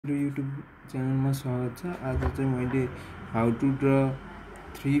मेरो युट्युब च्यानलमा स्वागत छ। आज चाहिँ मैले हाउ टु ड्र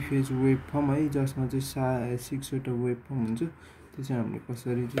 3 फेज वेभफर्म है, जसमा चाहिँ 6 वटा वेभफर्म हुन्छ। त्यो चाहिँ हामीले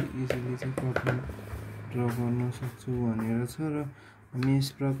कसरी चाहिँ इजिली चाहिँ ड्र गर्न सक्छौँ भनेर छ। र हामी यस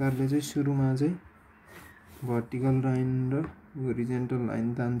प्रकारले चाहिँ सुरुमा चाहिँ भर्टिकल लाइन र होरिजेन्टल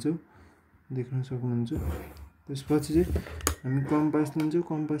लाइन तान्छौँ, देख्न सक्नुहुन्छ। त्यसपछि चाहिँ हामी कम्पास लिन्छौँ।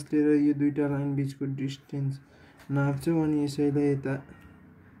 कम्पास लिएर यो दुईटा लाइन बिचको डिस्टेन्स नाप्छौँ अनि यसैलाई यता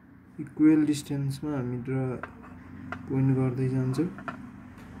इक्वल डिस्टेन्समा हामी पोइन्ट गर्दै जान्छौँ,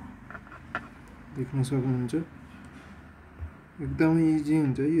 देख्न सक्नुहुन्छ। एकदमै इजी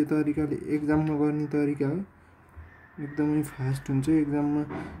हुन्छ यो तरिकाले, एक्जाममा गर्ने तरिका हो। एकदमै फास्ट हुन्छ। एक्जाममा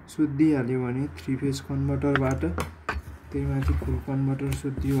सोधिहाल्यो भने 3 फेज कन्भर्टरबाट, त्यही माथि फुल कन्भर्टर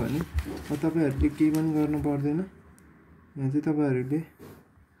सोधियो भने तपाईहरुले केही पनि गर्नु पर्दैन। यहाँ चाहिँ तपाईहरुले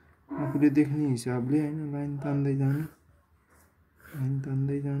आफूले देख्ने हिसाबले हैन, लाइन तान्दै जानु, लाइन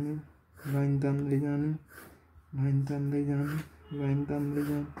तान्दै जानु, लाइन तान्दै जानु, लाइन तान्दै जानु, लाइन तान्दै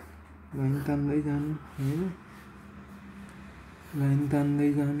जानु, लाइन तान्दै जानु, हैन, लाइन तान्दै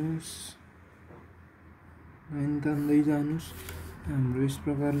जानुस्, लाइन तान्दै जानुस्। हाम्रो यस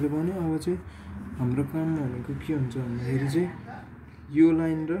प्रकारले बन्यो। अब चाहिँ हाम्रो काम भनेको के हुन्छ भन्दाखेरि चाहिँ यो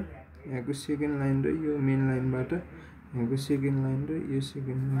लाइन र यहाँको सेकेन्ड लाइन र यो मेन लाइनबाट यहाँको सेकेन्ड लाइन र यो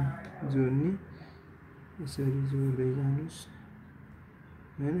सेकेन्ड लाइन जोड्ने, यसरी जोड्दै जानुस्,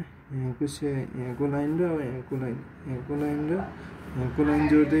 हैन। यहाँको लाइन र यहाँको लाइन, यहाँको लाइन र यहाँको लाइन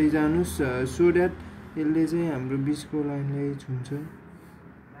जोड्दै जानुस्, सो द्याट यसले चाहिँ हाम्रो बिचको लाइनलाई छुन्छ।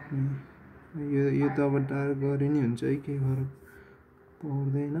 यो त अब डार्क गरे नि हुन्छ है, केही फरक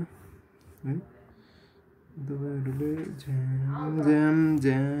पर्दैन है। तपाईहरुले ज्याम ज्याम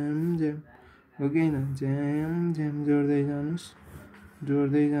ज्याम ज्याम हो कि हैन, ज्याम ज्याम जोड्दै जानुस्,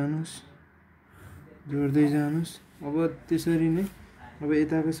 जोड्दै जानुस्, जोड्दै जानुस्। अब त्यसरी नै अब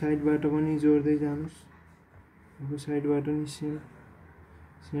यताको साइडबाट पनि जोड्दै जानुस्। अब साइडबाट नि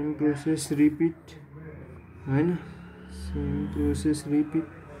सेम प्रोसेस रिपिट, हैन, same process repeat,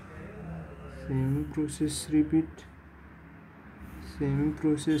 same process repeat, same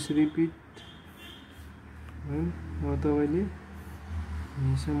process repeat, हैन। अब तपाईले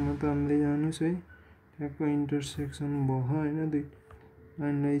यहीसम्म तान्दै जानुस् है। ट्याक्क इन्टरसेक्सन भयो हैन, दुई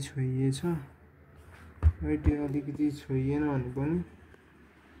लाइनलाई छोइएछ है। त्यो अलिकति छोइएन भने पनि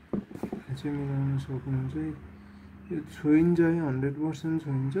चाहिँ मिलाउन सक्नुहुन्छ। यो छोइन्छ है, 100%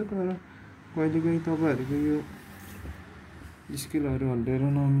 छोइन्छ। तर कहिलेकाहीँ तपाईहरुको यो स्केलहरु हल्लेर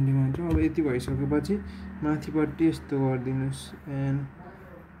नमिल्ने मान्छ। अब यति भइसकेपछि माथिपट्टि यस्तो गरिदिनुस् एन्ड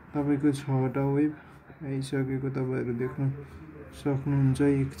तपाईको 6 वटा वेभ आइसकेको तपाईहरु देख्न सक्नुहुन्छ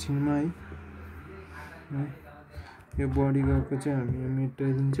एकछिनमा है। यो बडी गएको चाहिँ हामी यहाँ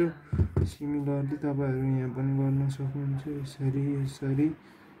मेटाइदिन्छौँ। सिमिलरली तपाईहरु यहाँ पनि गर्न सक्नुहुन्छ। यसरी यसरी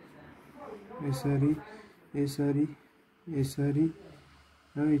यसरी यसरी यसरी,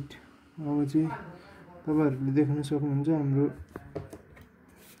 राइट। अब चाहिँ तपाईहरुले देख्न सक्नुहुन्छ हाम्रो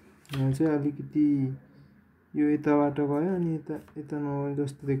यहाँ चाहिँ अलिकति यो यताबाट गयो अनि यता नगयो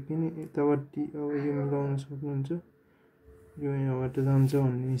जस्तो देखियो नि। यतापट्टि अब यो मिलाउन सक्नुहुन्छ, यो यहाँबाट जान्छ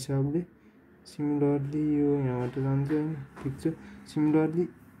भन्ने हिसाबले। सिमिलरली यो यहाँबाट जान्छ हैन, ठिक छ। सिमिलरली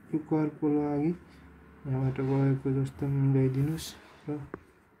यो कर्वको लागि यहाँबाट गएको जस्तो मिलाइदिनुस् र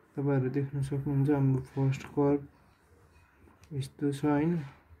तपाईहरु देख्न सक्नुहुन्छ हाम्रो फर्स्ट कर्व यस्तो छ हैन।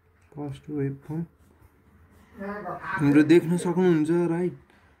 फर्स्ट वेभफर्म हाम्रो देख्न सक्नुहुन्छ, राइट,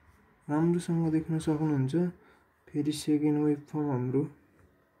 राम्रोसँग देख्न सक्नुहुन्छ। फेरि सेकेन्ड वेभफर्म हाम्रो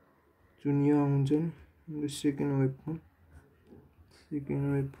जुन यो आउँछ नि, हाम्रो सेकेन्ड वेभफर्म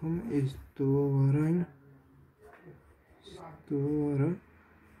यस्तो भएर हैन, यस्तो भएर।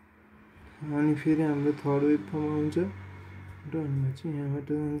 अनि फेरि हाम्रो थर्ड वेभफर्म आउँछ र हामी चाहिँ यहाँबाट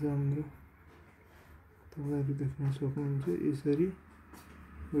जान्छ हाम्रो, तपाईहरु देख्न सक्नुहुन्छ यसरी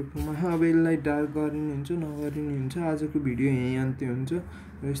वेभफर्म। अब यसलाई डार्क गरिने हुन्छ नगरिने हुन्छ। आजको भिडियो यही अन्त्य हुन्छ।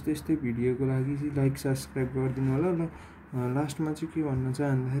 र यस्तै भिडियोको लागि चाहिँ लाइक सब्स्क्राइब गरिदिनु होला। र लास्टमा चाहिँ के भन्न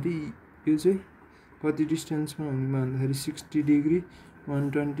चाहन्दाखेरि यो चाहिँ कति डिस्टेन्समा हुने भन्दाखेरि 60 डिग्री,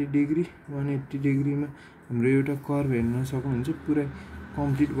 120 डिग्री, 180 डिग्रीमा हाम्रो एउटा कर्व हेर्न सक्नुहुन्छ, पुरै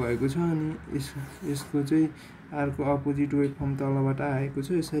कम्प्लिट भएको छ। अनि यसको चाहिँ अर्को अपोजिट वेभफर्म तलबाट आएको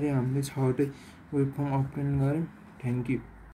छ। यसरी हामीले 6 वटै वेभफर्म अब्टेन गर्यौं। Thank you.